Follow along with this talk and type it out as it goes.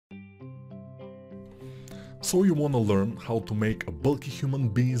So you wanna learn how to make a bulky human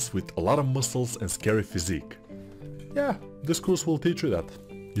beings with a lot of muscles and scary physique. Yeah, this course will teach you that.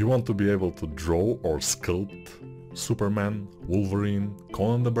 You want to be able to draw or sculpt Superman, Wolverine,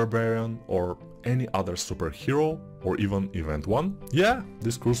 Conan the Barbarian or any other superhero or even Event 1? Yeah,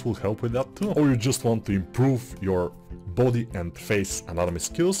 this course will help with that too. Or you just want to improve your body and face anatomy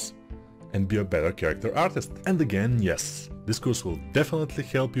skills and be a better character artist. And again, yes, this course will definitely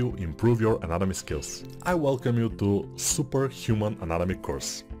help you improve your anatomy skills. I welcome you to Superhuman Anatomy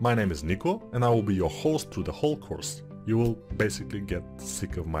course. My name is Nico and I will be your host through the whole course. You will basically get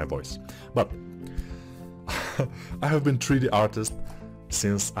sick of my voice. But I have been 3D artist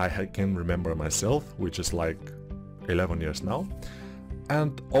since I can remember myself, which is like 11 years now.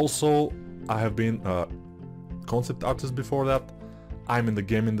 And also I have been a concept artist before that. I'm in the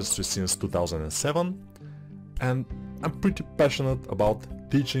game industry since 2007 and I'm pretty passionate about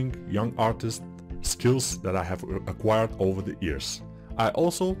teaching young artists skills that I have acquired over the years. I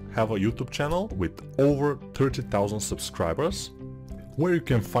also have a YouTube channel with over 30,000 subscribers where you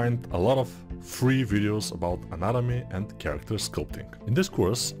can find a lot of free videos about anatomy and character sculpting. In this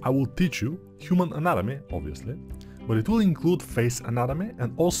course I will teach you human anatomy, obviously, but it will include face anatomy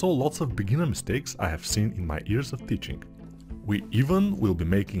and also lots of beginner mistakes I have seen in my years of teaching. We even will be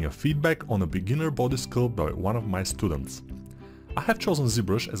making a feedback on a beginner body sculpt by one of my students. I have chosen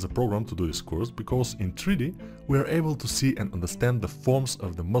Zbrush as a program to do this course because in 3D we are able to see and understand the forms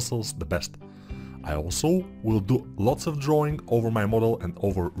of the muscles the best. I also will do lots of drawing over my model and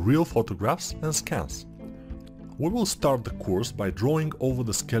over real photographs and scans. We will start the course by drawing over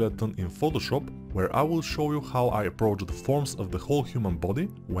the skeleton in Photoshop, where I will show you how I approach the forms of the whole human body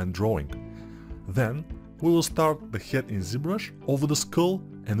when drawing. Then we will start the head in Zbrush over the skull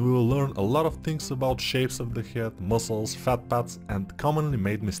and we will learn a lot of things about shapes of the head, muscles, fat pads and commonly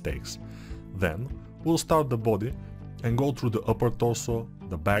made mistakes. Then we'll start the body and go through the upper torso,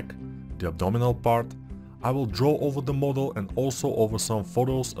 the back, the abdominal part. I will draw over the model and also over some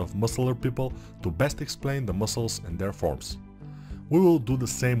photos of muscular people to best explain the muscles and their forms. We will do the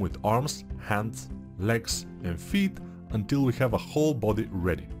same with arms, hands, legs and feet until we have a whole body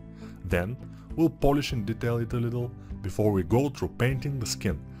ready. Then we'll polish and detail it a little before we go through painting the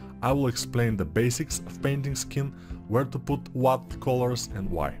skin. I will explain the basics of painting skin, where to put what colors and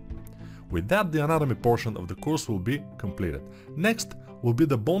why. With that, the anatomy portion of the course will be completed. Next will be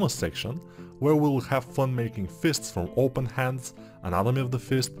the bonus section, where we will have fun making fists from open hands, anatomy of the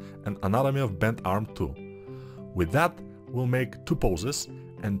fist and anatomy of bent arm too. With that, we'll make 2 poses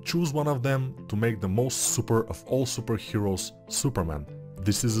and choose one of them to make the most super of all superheroes, Superman.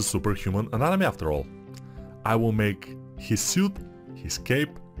 This is a superhuman anatomy after all. I will make his suit, his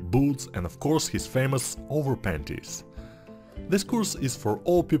cape, boots and of course his famous over panties. This course is for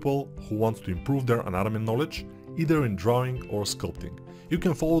all people who want to improve their anatomy knowledge, either in drawing or sculpting. You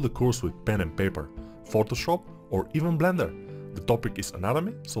can follow the course with pen and paper, Photoshop or even Blender. The topic is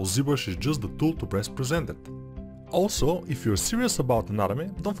anatomy, so Zbrush is just the tool to best present it. Also, if you're serious about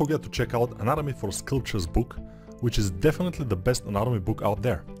anatomy, don't forget to check out Anatomy for Sculptures book, which is definitely the best anatomy book out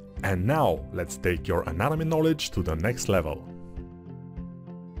there. And now, let's take your anatomy knowledge to the next level.